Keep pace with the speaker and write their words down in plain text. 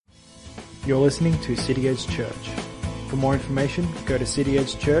You're listening to City Edge Church. For more information, go to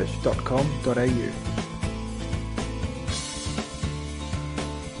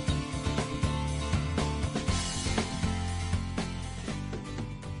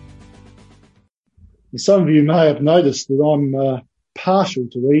Some of you may have noticed that I'm partial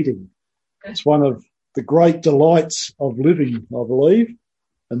to eating. It's one of the great delights of living, I believe.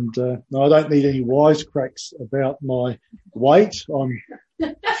 And no, I don't need any wisecracks about my weight. I'm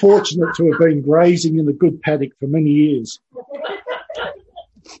fortunate to have been grazing in a good paddock for many years.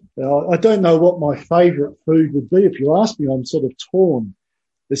 I don't know what my favourite food would be. If you ask me, I'm sort of torn.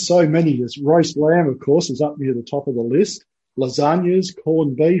 There's so many. There's roast lamb, of course, is up near the top of the list. Lasagnas,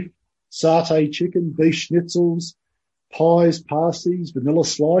 corned beef, satay chicken, beef schnitzels, pies, pasties, vanilla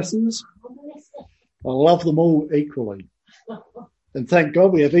slices. I love them all equally. And thank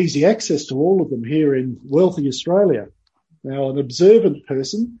God we have easy access to all of them here in wealthy Australia. Now, an observant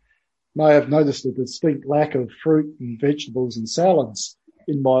person may have noticed a distinct lack of fruit and vegetables and salads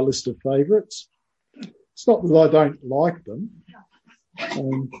in my list of favourites. It's not that I don't like them,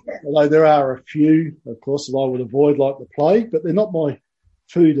 although there are a few, of course, that I would avoid like the plague, but they're not my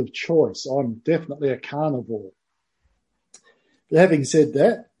food of choice. I'm definitely a carnivore. But having said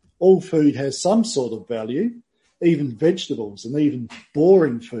that, all food has some sort of value. Even vegetables and even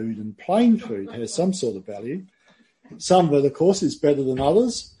boring food and plain food has some sort of value. Some of it, of course, is better than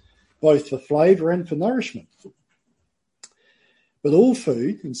others, both for flavour and for nourishment. But all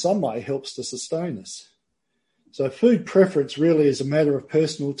food, in some way, helps to sustain us. So food preference really is a matter of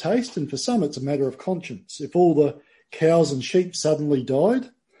personal taste, and for some it's a matter of conscience. If all the cows and sheep suddenly died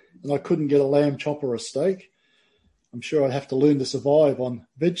and I couldn't get a lamb chop or a steak, I'm sure I'd have to learn to survive on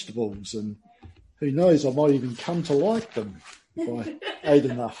vegetables, and who knows, I might even come to like them if I ate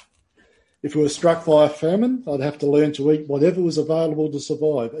enough. If we were struck by a famine, I'd have to learn to eat whatever was available to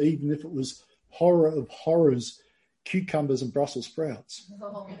survive, even if it was horror of horrors, cucumbers and Brussels sprouts.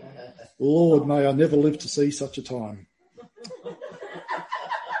 Lord, may I never live to see such a time.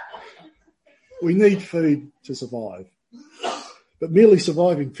 We need food to survive, but merely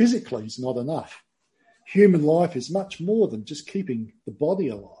surviving physically is not enough. Human life is much more than just keeping the body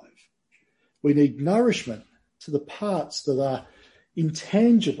alive. We need nourishment to the parts that are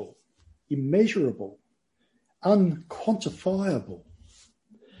intangible, immeasurable, unquantifiable.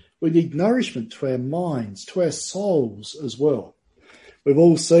 We need nourishment to our minds, to our souls as well. We've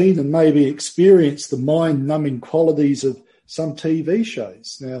all seen and maybe experienced the mind-numbing qualities of some TV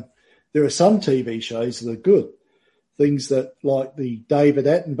shows. Now, there are some TV shows that are good. Things that, like the David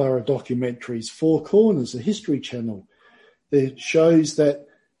Attenborough documentaries, Four Corners, the History Channel. They're shows that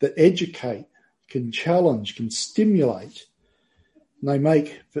educate, can challenge, can stimulate, and they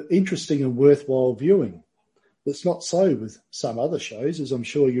make for interesting and worthwhile viewing. That's not so with some other shows, as I'm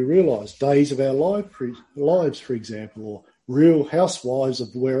sure you realise. Days of Our Lives, for example, or Real Housewives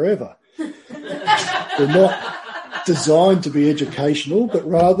of wherever. They're not designed to be educational, but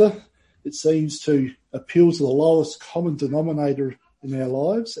rather it seems to appeal to the lowest common denominator in our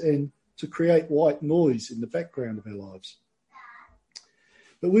lives and to create white noise in the background of our lives.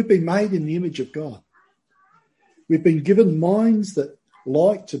 But we've been made in the image of God. We've been given minds that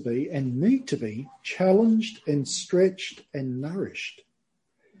like to be and need to be challenged and stretched and nourished.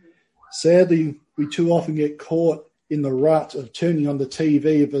 Sadly, we too often get caught in the rut of turning on the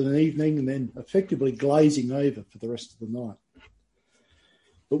TV of an evening and then effectively glazing over for the rest of the night.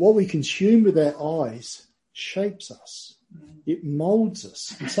 But what we consume with our eyes shapes us. It moulds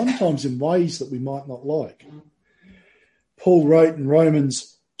us, and sometimes in ways that we might not like. Paul wrote in Romans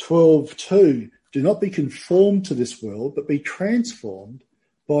 12:2, "Do not be conformed to this world, but be transformed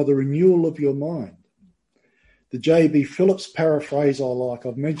by the renewal of your mind." The J.B. Phillips paraphrase I like,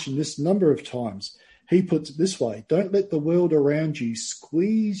 I've mentioned this a number of times. He puts it this way: don't let the world around you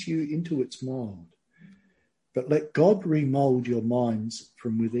squeeze you into its mould, but let God remould your minds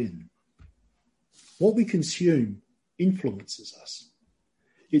from within. What we consume influences us.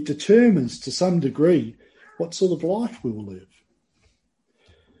 It determines to some degree what sort of life we will live.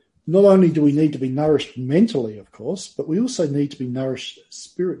 Not only do we need to be nourished mentally, of course, but we also need to be nourished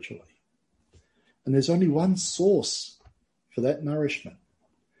spiritually. And there's only one source for that nourishment.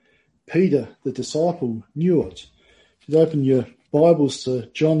 Peter, the disciple, knew it. If you open your Bibles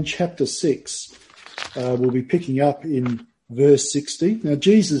to John chapter 6, we'll be picking up in verse 60. Now,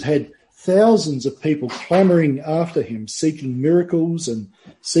 Jesus had thousands of people clamouring after him, seeking miracles and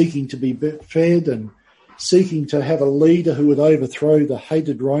seeking to be fed and seeking to have a leader who would overthrow the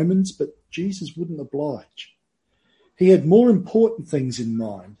hated Romans, but Jesus wouldn't oblige. He had more important things in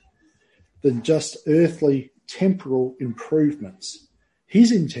mind than just earthly temporal improvements.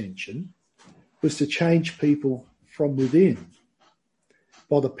 His intention was to change people from within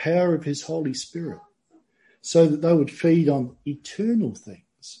by the power of his Holy Spirit, so that they would feed on eternal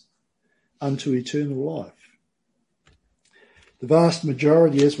things unto eternal life. The vast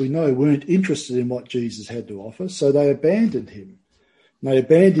majority, as we know, weren't interested in what Jesus had to offer, so they abandoned him. And they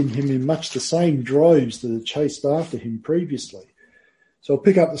abandoned him in much the same droves that had chased after him previously. So I'll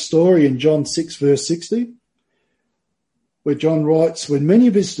pick up the story in John 6, verse 60, where John writes, "When many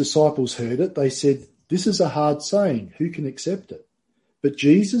of his disciples heard it, they said, 'This is a hard saying. Who can accept it?' But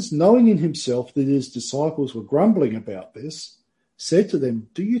Jesus, knowing in himself that his disciples were grumbling about this, said to them,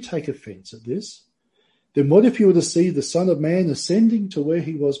 'Do you take offence at this? Then what if you were to see the Son of Man ascending to where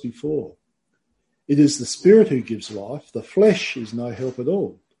he was before? It is the Spirit who gives life. The flesh is no help at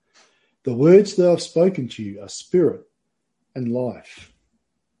all. The words that I've spoken to you are spirit and life.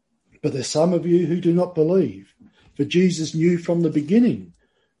 But there's some of you who do not believe.' For Jesus knew from the beginning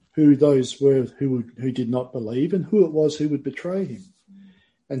who those were who did not believe and who it was who would betray him.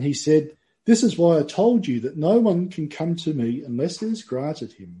 And he said, 'This is why I told you that no one can come to me unless it is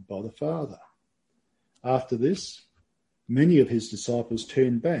granted him by the Father.' After this, many of his disciples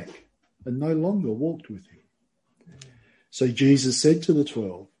turned back and no longer walked with him. So Jesus said to the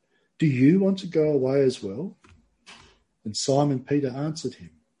 12, 'Do you want to go away as well?' And Simon Peter answered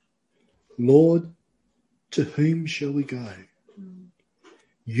him, 'Lord, to whom shall we go?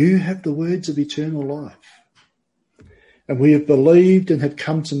 You have the words of eternal life. And we have believed and have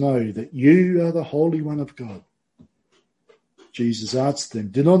come to know that you are the Holy One of God.' Jesus answered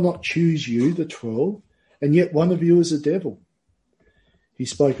them, 'Did I not choose you, the 12, and yet one of you is a devil?' He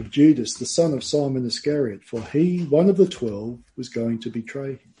spoke of Judas, the son of Simon Iscariot, for he, one of the 12, was going to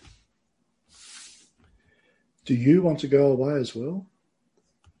betray him. Do you want to go away as well?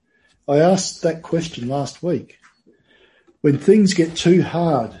 I asked that question last week. When things get too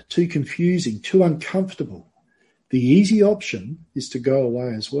hard, too confusing, too uncomfortable, the easy option is to go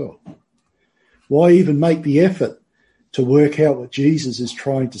away as well. Why even make the effort to work out what Jesus is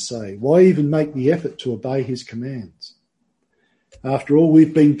trying to say? Why even make the effort to obey his commands? After all,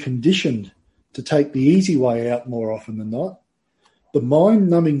 we've been conditioned to take the easy way out more often than not. The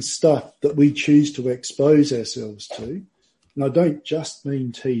mind-numbing stuff that we choose to expose ourselves to, and I don't just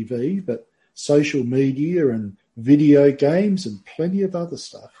mean TV, but social media and video games and plenty of other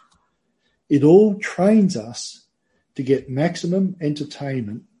stuff, it all trains us to get maximum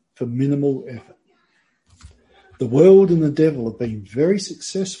entertainment for minimal effort. The world and the devil have been very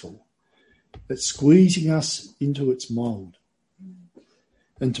successful at squeezing us into its mould.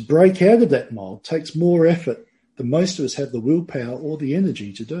 And to break out of that mould takes more effort than most of us have the willpower or the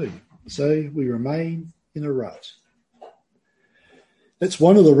energy to do. So we remain in a rut. That's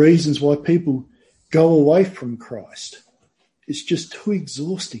one of the reasons why people go away from Christ. It's just too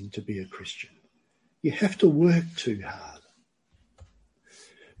exhausting to be a Christian. You have to work too hard.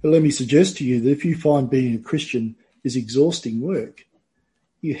 But let me suggest to you that if you find being a Christian is exhausting work,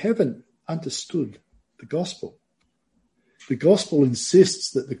 you haven't understood the gospel. The gospel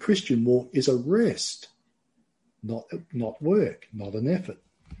insists that the Christian walk is a rest, not work, not an effort.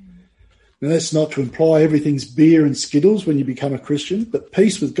 Now, that's not to imply everything's beer and skittles when you become a Christian, but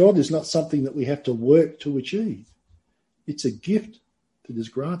peace with God is not something that we have to work to achieve. It's a gift that is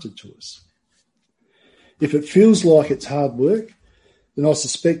granted to us. If it feels like it's hard work, then I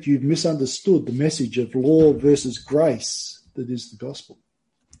suspect you've misunderstood the message of law versus grace that is the gospel.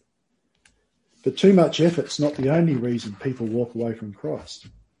 But too much effort's not the only reason people walk away from Christ.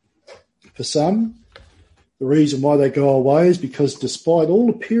 For some, the reason why they go away is because despite all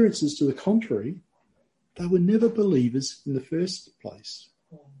appearances to the contrary, they were never believers in the first place.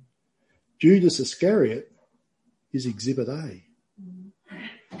 Judas Iscariot is Exhibit A.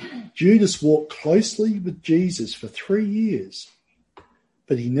 Judas walked closely with Jesus for 3 years,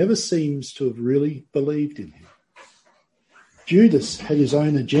 but he never seems to have really believed in him. Judas had his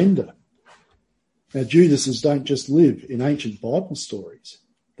own agenda. Now, Judases don't just live in ancient Bible stories.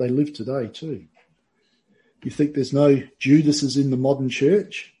 They live today too. You think there's no Judases in the modern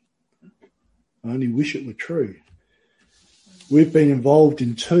church? I only wish it were true. We've been involved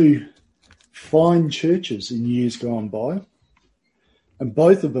in 2 fine churches in years gone by, and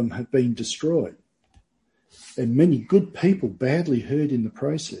both of them have been destroyed. And many good people badly hurt in the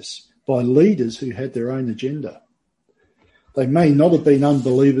process by leaders who had their own agenda. They may not have been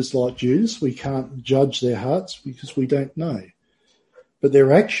unbelievers like Judas. We can't judge their hearts because we don't know. But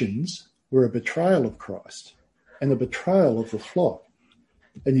their actions were a betrayal of Christ and a betrayal of the flock.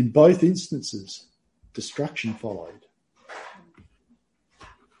 And in both instances, destruction followed.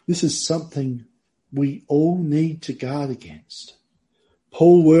 This is something we all need to guard against.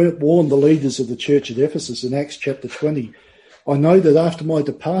 Paul warned the leaders of the church at Ephesus in Acts chapter 20, I know that after my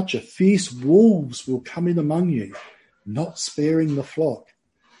departure, fierce wolves will come in among you, not sparing the flock.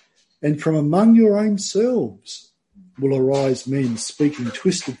 And from among your own selves will arise men speaking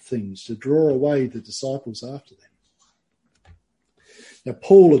twisted things to draw away the disciples after them. Now,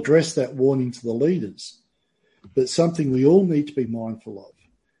 Paul addressed that warning to the leaders, but something we all need to be mindful of,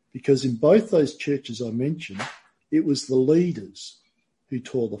 because in both those churches I mentioned, it was the leaders who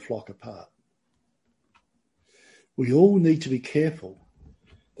tore the flock apart. We all need to be careful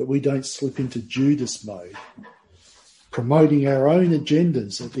that we don't slip into Judas mode, promoting our own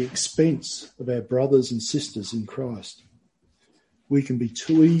agendas at the expense of our brothers and sisters in Christ. We can be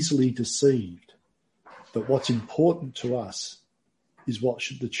too easily deceived that what's important to us is what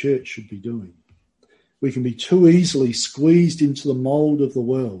the church should be doing. We can be too easily squeezed into the mould of the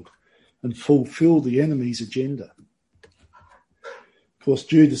world and fulfill the enemy's agenda. Of course,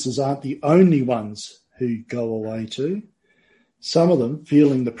 Judases aren't the only ones who go away too. Some of them,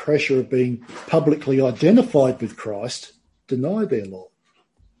 feeling the pressure of being publicly identified with Christ, deny their Lord.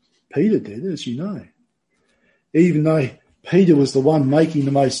 Peter did, as you know. Even though Peter was the one making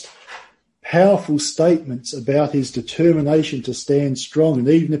the most powerful statements about his determination to stand strong, and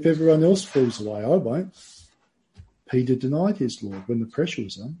even if everyone else falls away, I won't. Peter denied his Lord when the pressure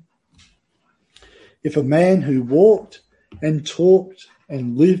was on. If a man who walked and talked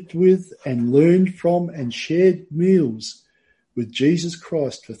and lived with and learned from and shared meals with Jesus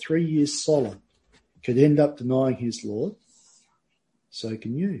Christ for 3 years solid could end up denying his Lord, so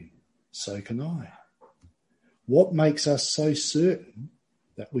can you, so can I. What makes us so certain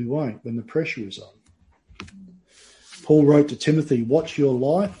that we won't when the pressure is on? Paul wrote to Timothy, watch your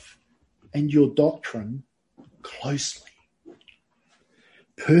life and your doctrine closely.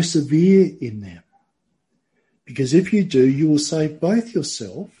 Persevere in them, because if you do, you will save both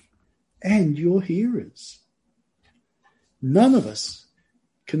yourself and your hearers. None of us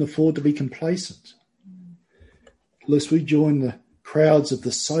can afford to be complacent, lest we join the crowds of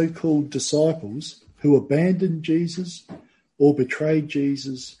the so-called disciples who abandoned Jesus or betrayed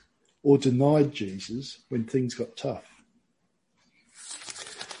Jesus or denied Jesus when things got tough.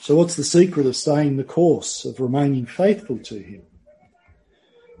 So what's the secret of staying the course, of remaining faithful to him?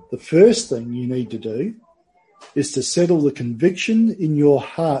 The first thing you need to do is to settle the conviction in your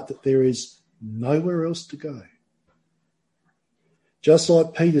heart that there is nowhere else to go. Just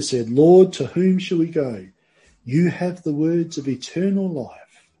like Peter said, Lord, to whom shall we go? You have the words of eternal life.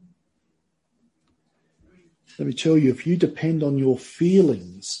 Let me tell you, if you depend on your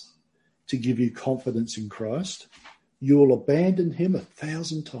feelings to give you confidence in Christ, you will abandon him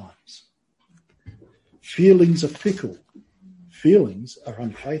 1,000 times. Feelings are fickle. Feelings are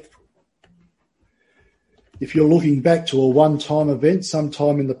unfaithful. If you're looking back to a one-time event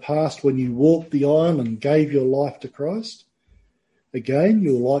sometime in the past when you walked the aisle and gave your life to Christ, again,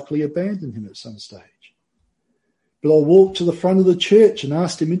 you'll likely abandon him at some stage. But I walked to the front of the church and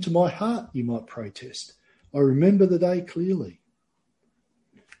asked him into my heart, you might protest. I remember the day clearly.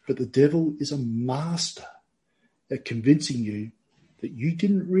 But the devil is a master at convincing you that you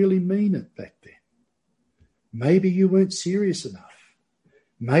didn't really mean it back then. Maybe you weren't serious enough.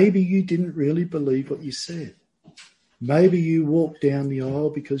 Maybe you didn't really believe what you said. Maybe you walked down the aisle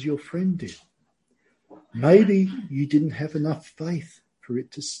because your friend did. Maybe you didn't have enough faith for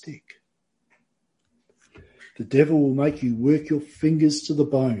it to stick. The devil will make you work your fingers to the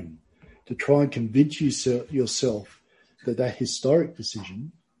bone to try and convince yourself that that historic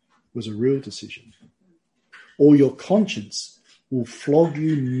decision was a real decision. Or your conscience will flog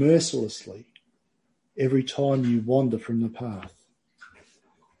you mercilessly every time you wander from the path.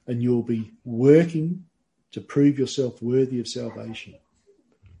 And you'll be working to prove yourself worthy of salvation.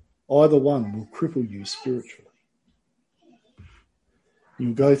 Either one will cripple you spiritually.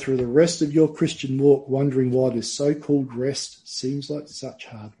 You'll go through the rest of your Christian walk wondering why this so-called rest seems like such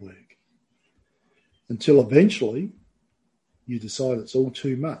hard work. Until eventually you decide it's all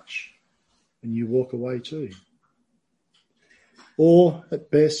too much and you walk away too. Or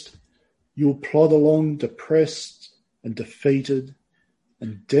at best, you'll plod along depressed and defeated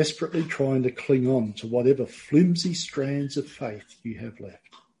and desperately trying to cling on to whatever flimsy strands of faith you have left.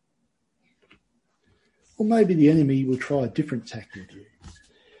 Or maybe the enemy will try a different tack with you.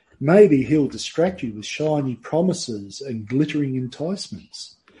 Maybe he'll distract you with shiny promises and glittering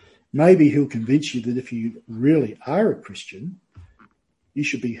enticements. Maybe he'll convince you that if you really are a Christian, you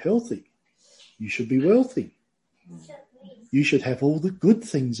should be healthy. You should be wealthy. You should have all the good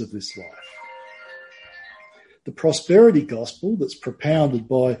things of this life. The prosperity gospel that's propounded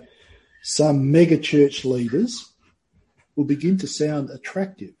by some mega church leaders will begin to sound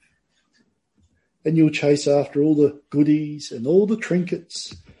attractive. And you'll chase after all the goodies and all the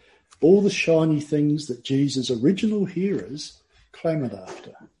trinkets, all the shiny things that Jesus' original hearers clamoured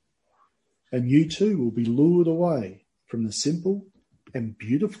after. And you too will be lured away from the simple and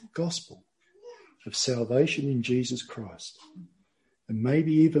beautiful gospel of salvation in Jesus Christ, and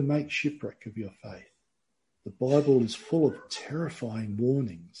maybe even make shipwreck of your faith. The Bible is full of terrifying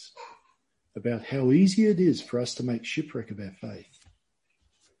warnings about how easy it is for us to make shipwreck of our faith.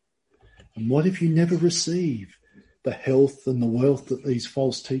 And what if you never receive the health and the wealth that these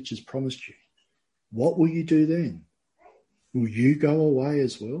false teachers promised you? What will you do then? Will you go away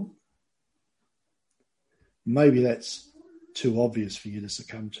as well? Maybe that's too obvious for you to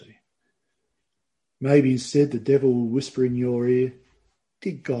succumb to. Maybe instead the devil will whisper in your ear,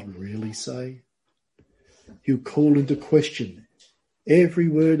 did God really say? He'll call into question every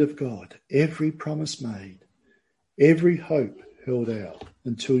word of God, every promise made, every hope held out,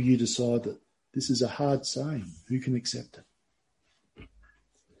 until you decide that this is a hard saying. Who can accept it?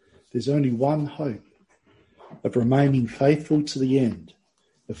 There's only one hope, of remaining faithful to the end,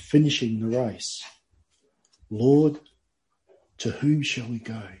 of finishing the race. Lord, to whom shall we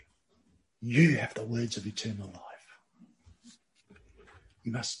go? You have the words of eternal life.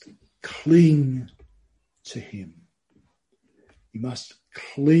 You must cling to him. You must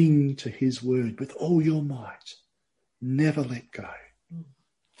cling to his word with all your might. Never let go.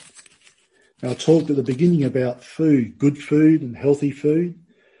 Now, I talked at the beginning about food, good food and healthy food.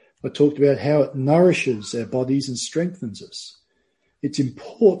 I talked about how it nourishes our bodies and strengthens us. It's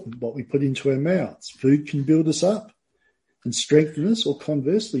important what we put into our mouths. Food can build us up and strengthen us, or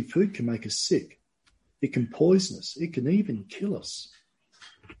conversely, food can make us sick. It can poison us. It can even kill us.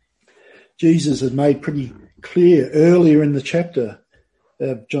 Jesus had made pretty clear earlier in the chapter,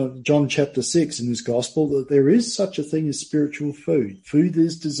 John chapter 6 in his gospel, that there is such a thing as spiritual food. Food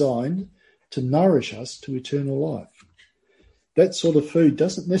is designed to nourish us to eternal life. That sort of food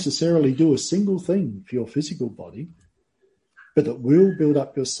doesn't necessarily do a single thing for your physical body, but it will build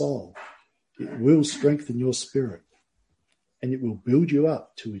up your soul. It will strengthen your spirit, and it will build you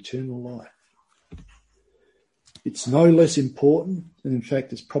up to eternal life. It's no less important, and in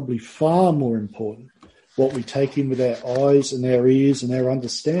fact it's probably far more important, what we take in with our eyes and our ears and our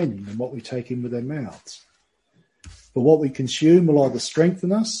understanding than what we take in with our mouths. For what we consume will either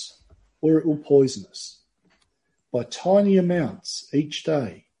strengthen us or it will poison us. By tiny amounts each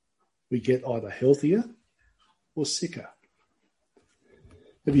day, we get either healthier or sicker.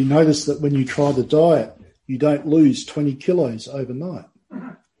 Have you noticed that when you try the diet, you don't lose 20 kilos overnight?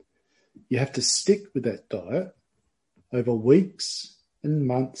 You have to stick with that diet over weeks and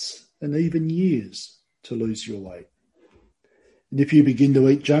months and even years to lose your weight. And if you begin to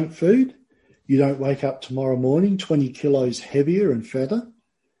eat junk food, you don't wake up tomorrow morning 20 kilos heavier and fatter.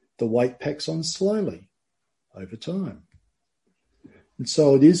 The weight packs on slowly over time. And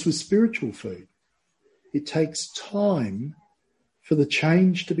so it is with spiritual food. It takes time for the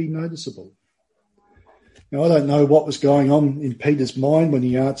change to be noticeable. Now, I don't know what was going on in Peter's mind when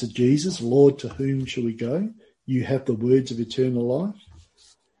he answered Jesus, Lord, to whom shall we go? You have the words of eternal life.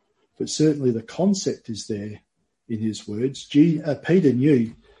 But certainly the concept is there in his words. Peter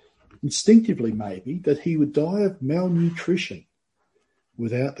knew, instinctively maybe, that he would die of malnutrition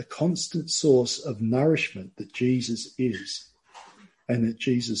without the constant source of nourishment that Jesus is and that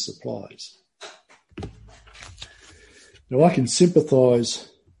Jesus supplies. Now, I can sympathise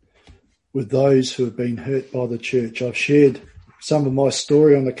with those who have been hurt by the church. I've shared some of my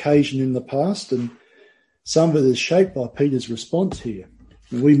story on occasion in the past, and some of it is shaped by Peter's response here.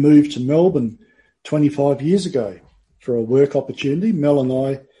 We moved to Melbourne 25 years ago for a work opportunity. Mel and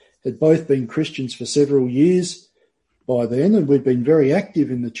I had both been Christians for several years by then, and we'd been very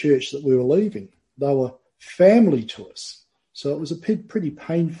active in the church that we were leaving. They were family to us. So it was a pretty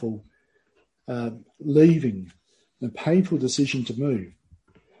painful leaving, a painful decision to move.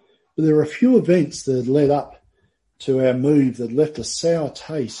 But there were a few events that had led up to our move that left a sour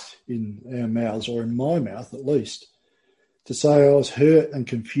taste in our mouths, or in my mouth at least. To say I was hurt and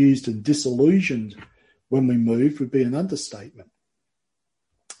confused and disillusioned when we moved would be an understatement.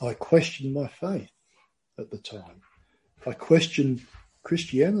 I questioned my faith at the time. I questioned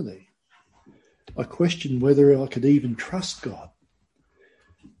Christianity. I questioned whether I could even trust God.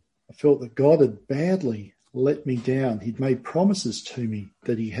 I felt that God had badly let me down. He'd made promises to me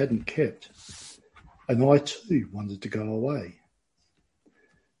that he hadn't kept. And I too wanted to go away.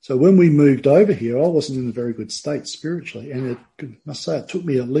 So when we moved over here, I wasn't in a very good state spiritually. And I must say it took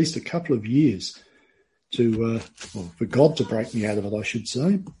me at least a couple of years for God to break me out of it, I should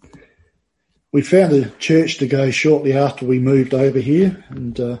say. We found a church to go shortly after we moved over here,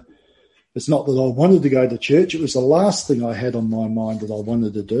 and it's not that I wanted to go to church. It was the last thing I had on my mind that I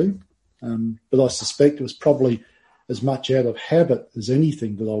wanted to do, but I suspect it was probably as much out of habit as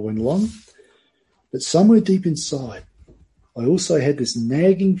anything that I went along. But somewhere deep inside, I also had this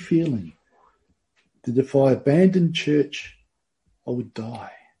nagging feeling that if I abandoned church, I would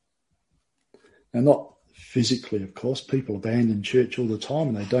die. Now, not physically, of course. People abandon church all the time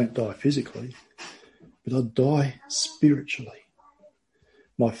and they don't die physically. But I'd die spiritually.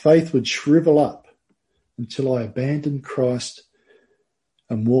 My faith would shrivel up until I abandoned Christ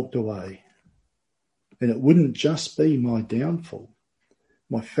and walked away. And it wouldn't just be my downfall.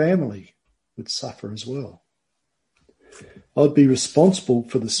 My family would suffer as well. I'd be responsible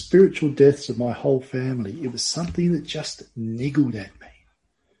for the spiritual deaths of my whole family. It was something that just niggled at me.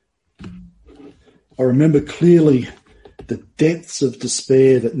 I remember clearly the depths of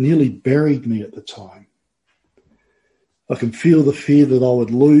despair that nearly buried me at the time. I can feel the fear that I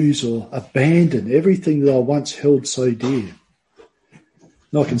would lose or abandon everything that I once held so dear.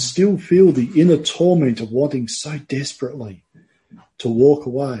 And I can still feel the inner torment of wanting so desperately to walk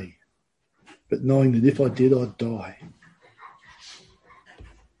away, but knowing that if I did, I'd die.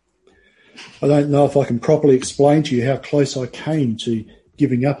 I don't know if I can properly explain to you how close I came to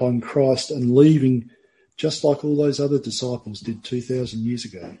giving up on Christ and leaving, just like all those other disciples did 2,000 years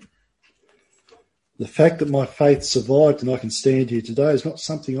ago. The fact that my faith survived and I can stand here today is not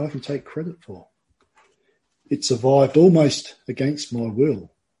something I can take credit for. It survived almost against my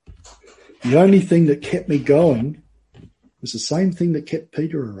will. The only thing that kept me going was the same thing that kept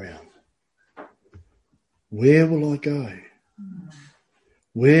Peter around. Where will I go?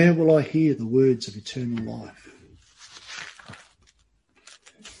 Where will I hear the words of eternal life?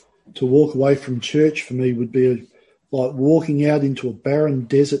 To walk away from church for me would be like walking out into a barren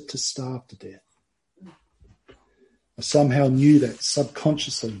desert to starve to death. I somehow knew that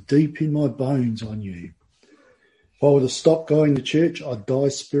subconsciously, deep in my bones I knew. If I were to stop going to church, I'd die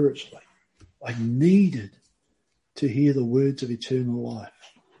spiritually. I needed to hear the words of eternal life.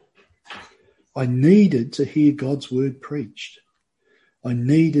 I needed to hear God's word preached. I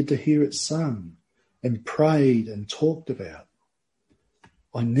needed to hear it sung and prayed and talked about.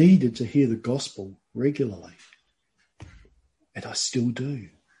 I needed to hear the gospel regularly. And I still do.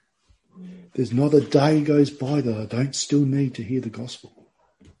 There's not a day goes by that I don't still need to hear the gospel.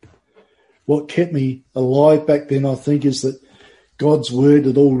 What kept me alive back then, I think, is that God's word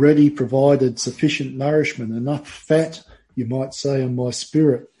had already provided sufficient nourishment, enough fat, you might say, on my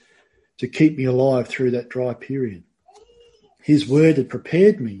spirit to keep me alive through that dry period. His word had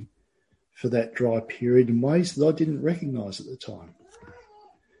prepared me for that dry period in ways that I didn't recognise at the time.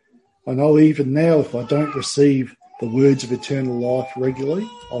 I know even now if I don't receive the words of eternal life regularly,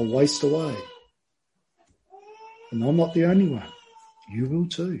 I'll waste away. And I'm not the only one. You will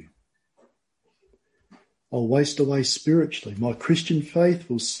too. I'll waste away spiritually. My Christian faith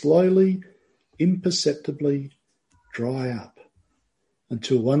will slowly, imperceptibly dry up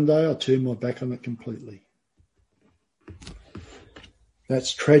until one day I'll turn my back on it completely.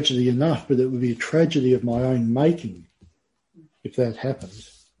 That's tragedy enough, but it would be a tragedy of my own making if that happened.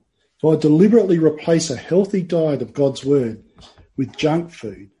 If I deliberately replace a healthy diet of God's word with junk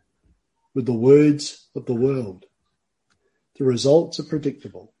food, with the words of the world, the results are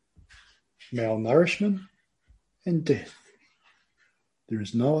predictable. Malnourishment and death. There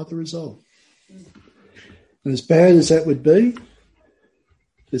is no other result. And as bad as that would be,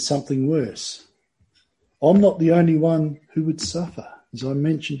 there's something worse. I'm not the only one who would suffer. As I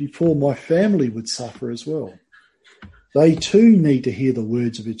mentioned before, my family would suffer as well. They too need to hear the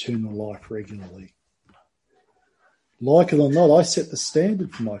words of eternal life regularly. Like it or not, I set the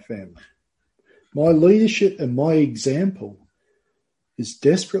standard for my family. My leadership and my example is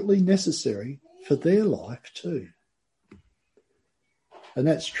desperately necessary for their life too. And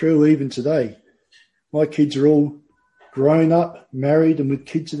that's true even today. My kids are all grown up, married, and with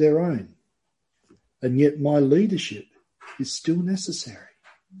kids of their own. And yet my leadership is still necessary.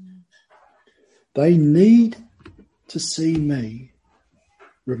 They need to see me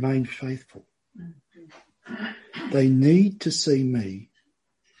remain faithful. They need to see me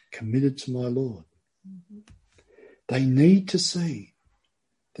committed to my Lord. They need to see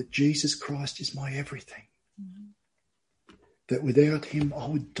that Jesus Christ is my everything. That without him I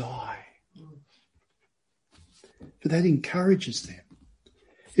would die. But that encourages them.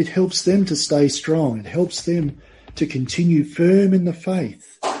 It helps them to stay strong. It helps them to continue firm in the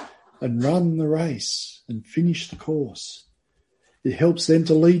faith and run the race and finish the course. It helps them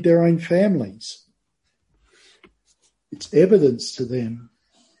to lead their own families. It's evidence to them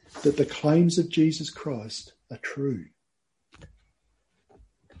that the claims of Jesus Christ are true.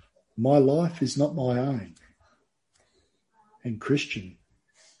 My life is not my own. And Christian,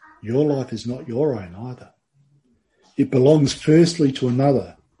 your life is not your own either. It belongs firstly to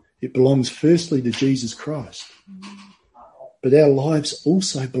another. It belongs firstly to Jesus Christ. But our lives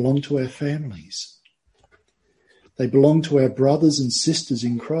also belong to our families. They belong to our brothers and sisters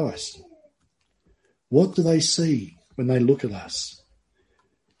in Christ. What do they see when they look at us?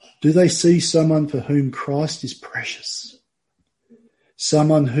 Do they see someone for whom Christ is precious?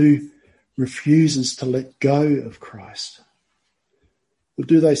 Someone who refuses to let go of Christ? Or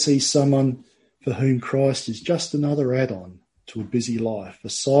do they see someone for whom Christ is just another add-on to a busy life, a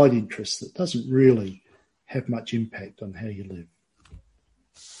side interest that doesn't really have much impact on how you live?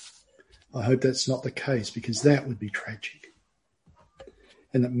 I hope that's not the case, because that would be tragic.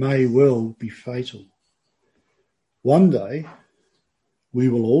 And it may well be fatal. One day, we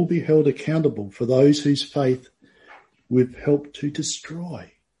will all be held accountable for those whose faith we've helped to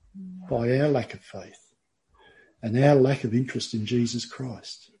destroy by our lack of faith and our lack of interest in Jesus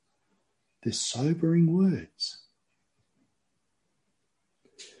Christ. They're sobering words.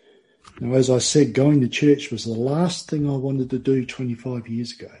 Now, as I said, going to church was the last thing I wanted to do 25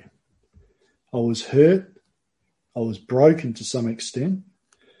 years ago. I was hurt, I was broken to some extent,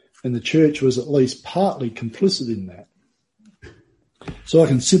 and the church was at least partly complicit in that. So I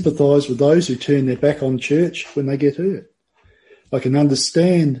can sympathise with those who turn their back on church when they get hurt. I can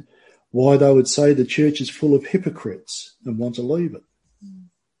understand why they would say the church is full of hypocrites and want to leave it.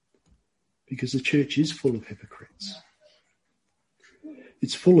 Because the church is full of hypocrites.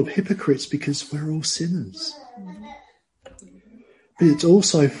 It's full of hypocrites because we're all sinners. But it's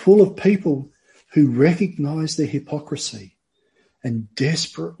also full of people who recognise their hypocrisy and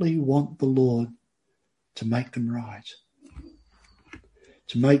desperately want the Lord to make them right,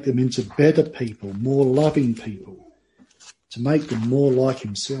 to make them into better people, more loving people, to make them more like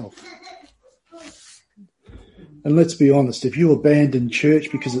himself. And let's be honest, if you abandon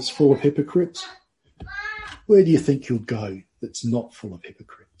church because it's full of hypocrites, where do you think you'll go that's not full of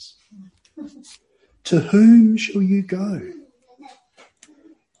hypocrites? To whom shall you go?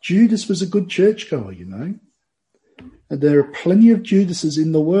 Judas was a good churchgoer, you know. And there are plenty of Judases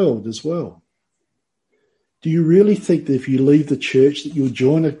in the world as well. Do you really think that if you leave the church that you'll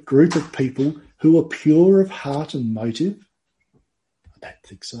join a group of people who are pure of heart and motive? I don't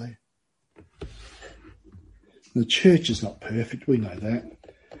think so. The church is not perfect, we know that.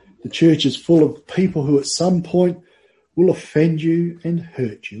 The church is full of people who at some point will offend you and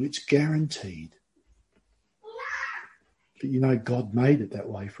hurt you. It's guaranteed. But you know, God made it that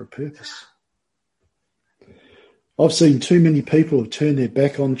way for a purpose. I've seen too many people have turned their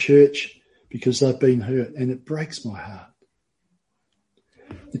back on church because they've been hurt, and it breaks my heart.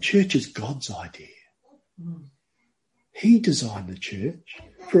 The church is God's idea. He designed the church.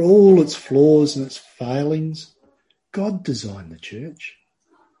 For all its flaws and its failings, God designed the church.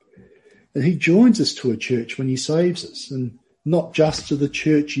 And he joins us to a church when he saves us, and not just to the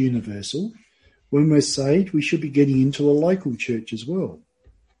church universal. When we're saved, we should be getting into a local church as well.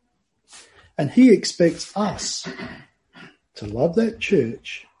 And he expects us to love that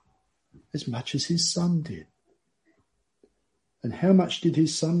church as much as his son did. And how much did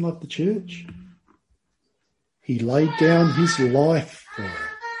his son love the church? He laid down his life for it.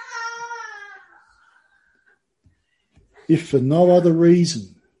 If for no other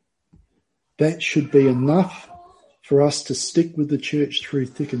reason, that should be enough for us to stick with the church through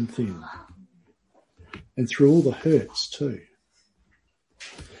thick and thin, and through all the hurts too.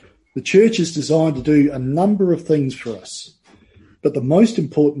 The church is designed to do a number of things for us, but the most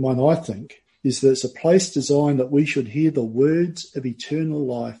important one, I think, is that it's a place designed that we should hear the words of eternal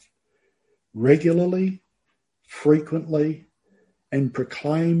life regularly, frequently, and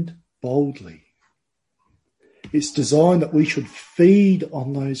proclaimed boldly. It's designed that we should feed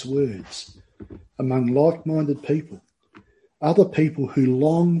on those words among like-minded people, other people who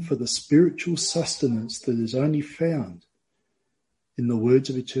long for the spiritual sustenance that is only found in the words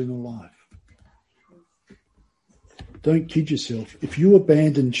of eternal life. Don't kid yourself. If you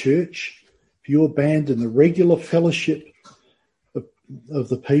abandon church, if you abandon the regular fellowship of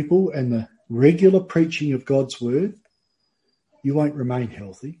the people and the regular preaching of God's word, you won't remain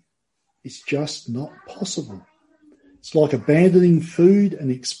healthy. It's just not possible. It's like abandoning food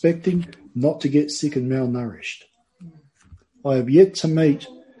and expecting not to get sick and malnourished. I have yet to meet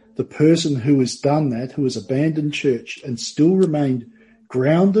the person who has done that, who has abandoned church and still remained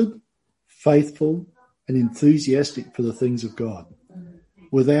grounded, faithful, and enthusiastic for the things of God,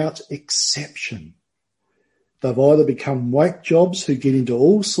 without exception. They've either become whack jobs who get into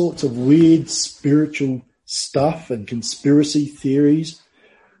all sorts of weird spiritual stuff and conspiracy theories,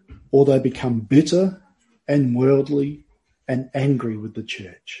 or they become bitter and worldly and angry with the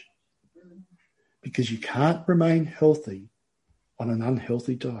church. Because you can't remain healthy on an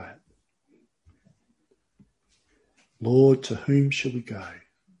unhealthy diet. Lord, to whom shall we go?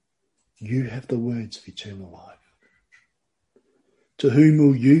 You have the words of eternal life. To whom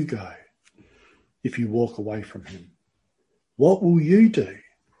will you go if you walk away from him? What will you do?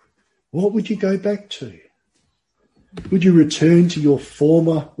 What would you go back to? Would you return to your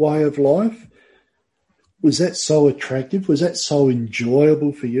former way of life? Was that so attractive? Was that so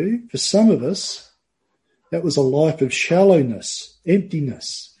enjoyable for you? For some of us, that was a life of shallowness,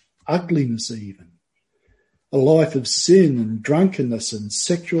 emptiness, ugliness even. A life of sin and drunkenness and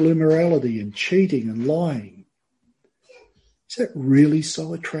sexual immorality and cheating and lying. Is that really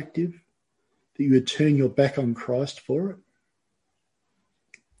so attractive that you would turn your back on Christ for it?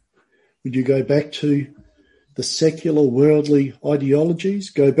 Would you go back to the secular worldly ideologies,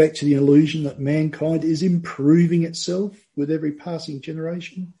 go back to the illusion that mankind is improving itself with every passing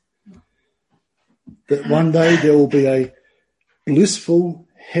generation? That one day there will be a blissful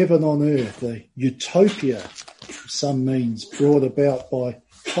heaven on earth, a utopia of some means brought about by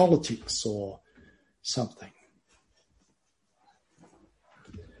politics or something.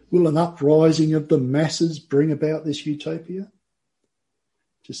 Will an uprising of the masses bring about this utopia?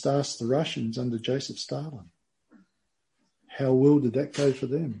 Just ask the Russians under Joseph Stalin. How well did that go for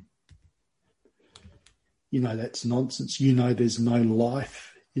them? You know that's nonsense. You know there's no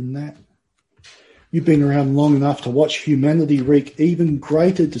life in that. You've been around long enough to watch humanity wreak even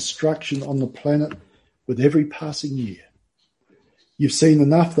greater destruction on the planet with every passing year. You've seen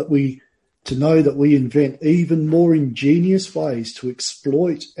enough to know that we invent even more ingenious ways to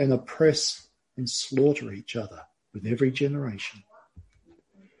exploit and oppress and slaughter each other with every generation.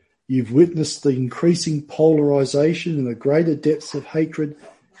 You've witnessed the increasing polarisation and the greater depths of hatred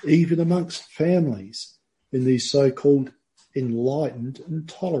even amongst families in these so-called enlightened and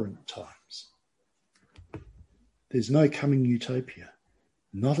tolerant times. There's no coming utopia,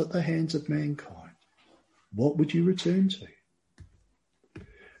 not at the hands of mankind. What would you return to?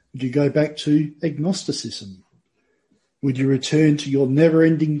 Would you go back to agnosticism? Would you return to your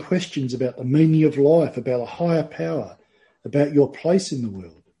never-ending questions about the meaning of life, about a higher power, about your place in the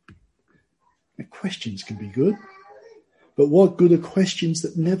world? Now, questions can be good, but what good are questions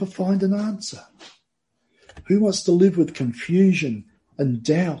that never find an answer? Who wants to live with confusion and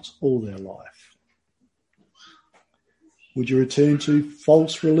doubt all their life? Would you return to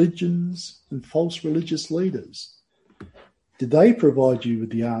false religions and false religious leaders? Did they provide you with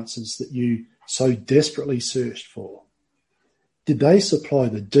the answers that you so desperately searched for? Did they supply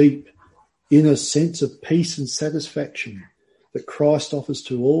the deep inner sense of peace and satisfaction that Christ offers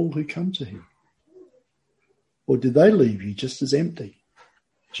to all who come to him? Or did they leave you just as empty,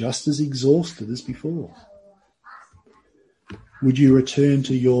 just as exhausted as before? Would you return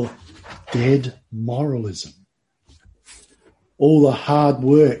to your dead moralism? All the hard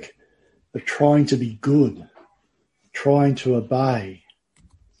work of trying to be good, trying to obey,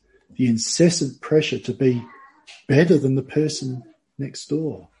 the incessant pressure to be better than the person next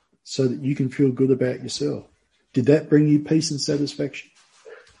door so that you can feel good about yourself. Did that bring you peace and satisfaction?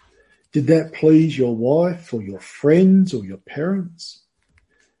 Did that please your wife or your friends or your parents?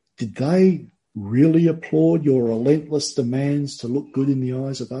 Did they really applaud your relentless demands to look good in the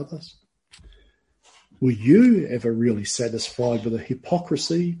eyes of others? Were you ever really satisfied with the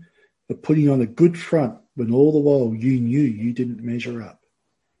hypocrisy of putting on a good front when all the while you knew you didn't measure up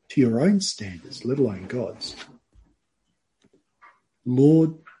to your own standards, let alone God's?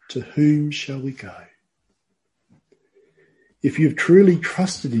 Lord, to whom shall we go? If you've truly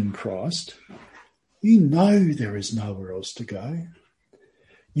trusted in Christ, you know there is nowhere else to go.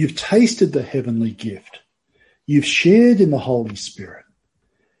 You've tasted the heavenly gift. You've shared in the Holy Spirit.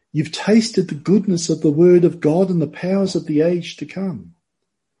 You've tasted the goodness of the Word of God and the powers of the age to come.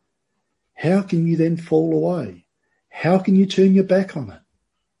 How can you then fall away? How can you turn your back on it?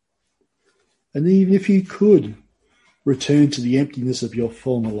 And even if you could return to the emptiness of your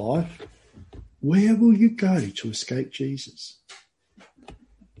former life, where will you go to escape Jesus?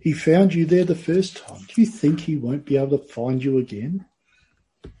 He found you there the first time. Do you think he won't be able to find you again?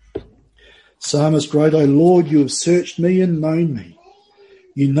 Psalmist wrote, O Lord, you have searched me and known me.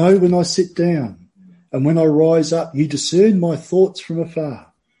 You know when I sit down, and when I rise up, you discern my thoughts from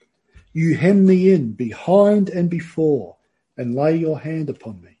afar. You hem me in behind and before, and lay your hand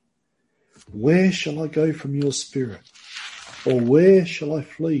upon me. Where shall I go from your spirit? Or where shall I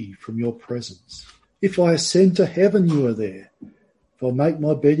flee from your presence? If I ascend to heaven, you are there. If I make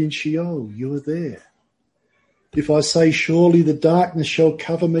my bed in Sheol, you are there. If I say, surely the darkness shall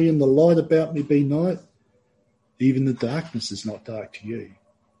cover me and the light about me be night, even the darkness is not dark to you.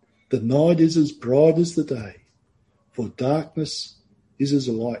 The night is as bright as the day, for darkness is as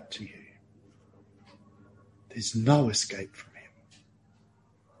light to you. There's no escape from him.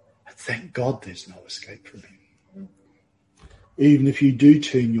 And thank God there's no escape from him. Even if you do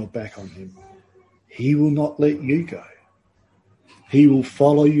turn your back on him, he will not let you go. He will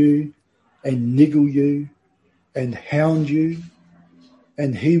follow you and niggle you and hound you,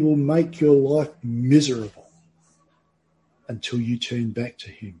 and he will make your life miserable until you turn back to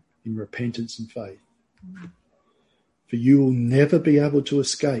him in repentance and faith. For you will never be able to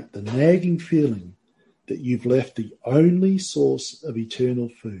escape the nagging feeling that you've left the only source of eternal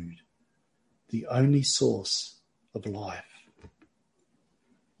food, the only source of life.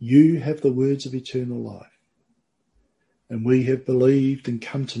 You have the words of eternal life, and we have believed and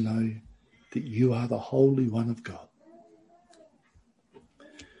come to know that you are the Holy One of God.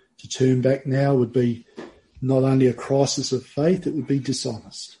 To turn back now would be not only a crisis of faith, it would be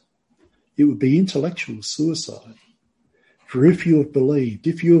dishonest. It would be intellectual suicide. For if you have believed,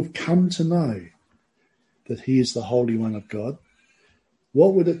 if you have come to know that he is the Holy One of God,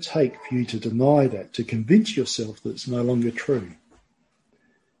 what would it take for you to deny that, to convince yourself that it's no longer true?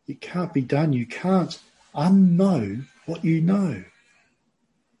 It can't be done. You can't unknow what you know.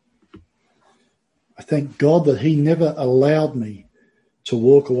 I thank God that he never allowed me to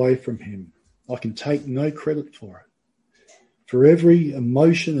walk away from him. I can take no credit for it. For every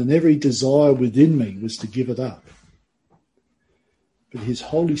emotion and every desire within me was to give it up. But his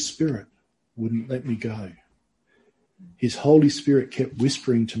Holy Spirit wouldn't let me go. His Holy Spirit kept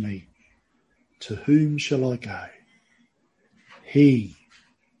whispering to me, to whom shall I go? He,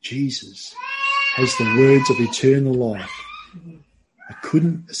 Jesus, has the words of eternal life. I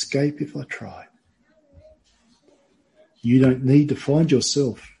couldn't escape if I tried. You don't need to find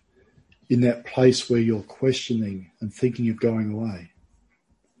yourself in that place where you're questioning and thinking of going away.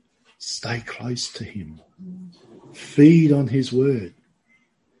 Stay close to him. Feed on his word.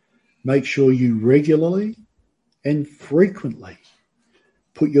 Make sure you regularly and frequently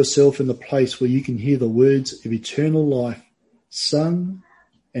put yourself in the place where you can hear the words of eternal life sung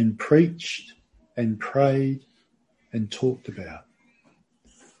and preached and prayed and talked about.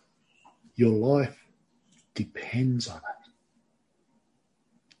 Your life depends on it.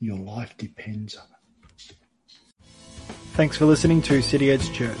 Your life depends on it. Thanks for listening to City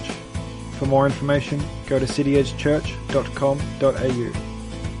Edge Church. For more information, go to cityedgechurch.com.au.